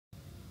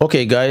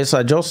Okay guys,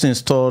 I just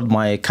installed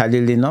my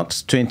Kali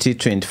Linux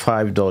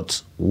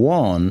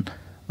 2025.1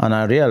 and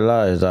I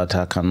realized that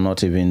I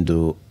cannot even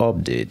do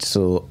update.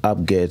 So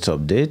Apt-Get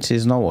update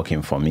is not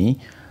working for me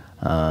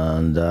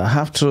and I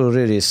have to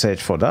really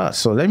search for that.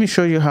 So let me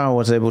show you how I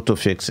was able to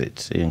fix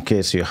it in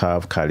case you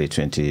have Kali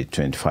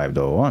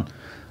 2025.1.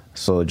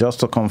 So just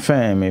to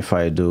confirm, if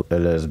I do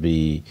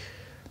lsb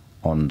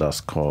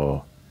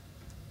 _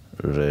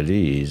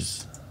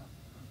 release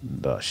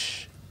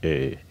dash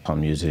a,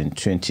 I'm using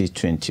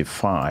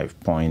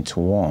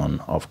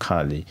 2025.1 of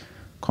Kali.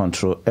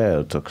 Control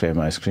L to clear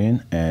my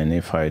screen, and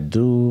if I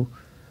do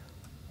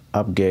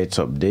Apt-Get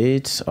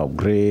update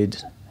upgrade,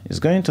 it's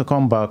going to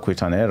come back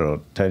with an error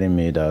telling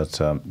me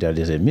that there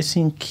is a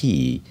missing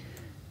key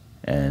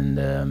and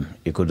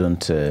it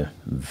couldn't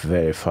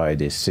verify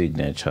the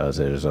signature as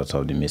a result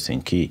of the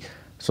missing key.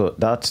 So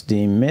that's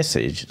the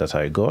message that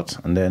I got,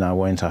 and then I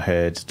went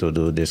ahead to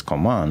do this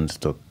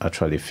command to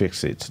actually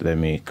fix it. Let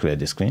me clear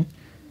the screen.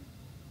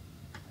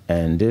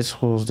 And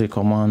this was the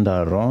command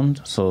I run.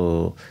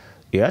 So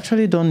you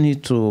actually don't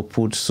need to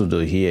put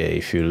sudo here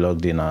if you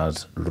logged in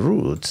as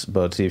root,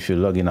 but if you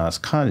log in as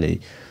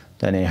Kali,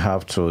 then you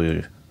have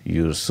to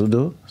use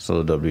sudo,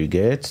 so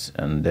wget,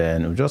 and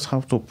then you just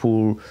have to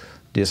pull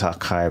this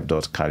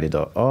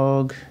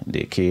archive.kali.org,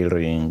 the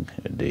keyring,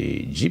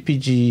 the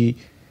gpg,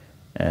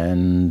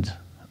 and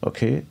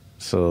okay,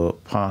 so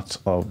part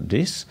of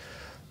this,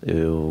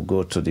 you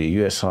go to the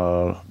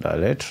USR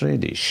directory,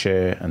 the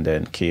share, and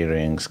then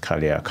keyrings,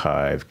 Kali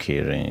archive,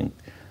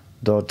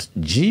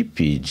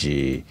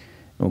 keyring.gpg.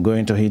 We're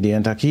going to hit the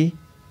enter key.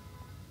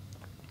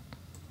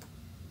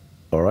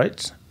 All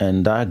right,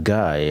 and that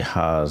guy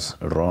has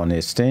run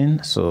its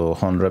thing, so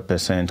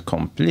 100%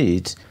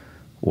 complete.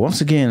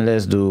 Once again,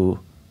 let's do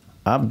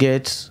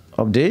Apt-Get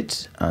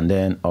update and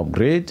then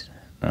upgrade,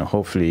 and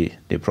hopefully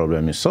the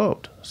problem is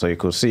solved. So you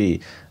could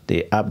see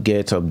the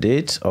Apt-Get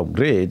update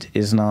upgrade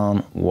is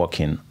now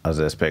working as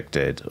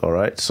expected. All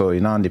right, so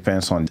it now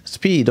depends on the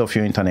speed of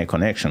your internet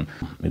connection.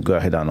 You go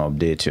ahead and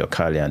update your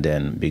Kali and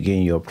then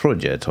begin your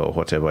project or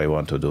whatever you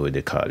want to do with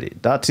the Kali.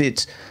 That's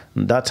it.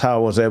 That's how I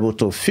was able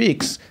to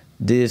fix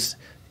this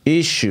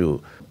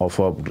issue of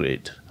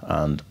upgrade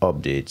and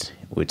update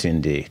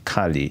within the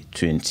Kali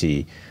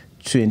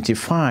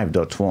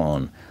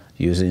 2025.1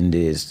 using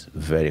this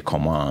very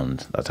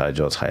command that I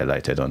just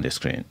highlighted on the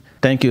screen.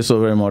 Thank you so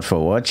very much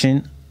for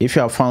watching. If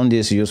you have found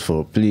this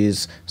useful,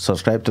 please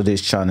subscribe to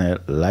this channel,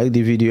 like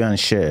the video and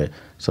share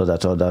so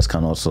that others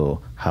can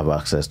also have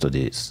access to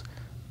this.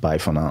 Bye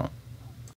for now.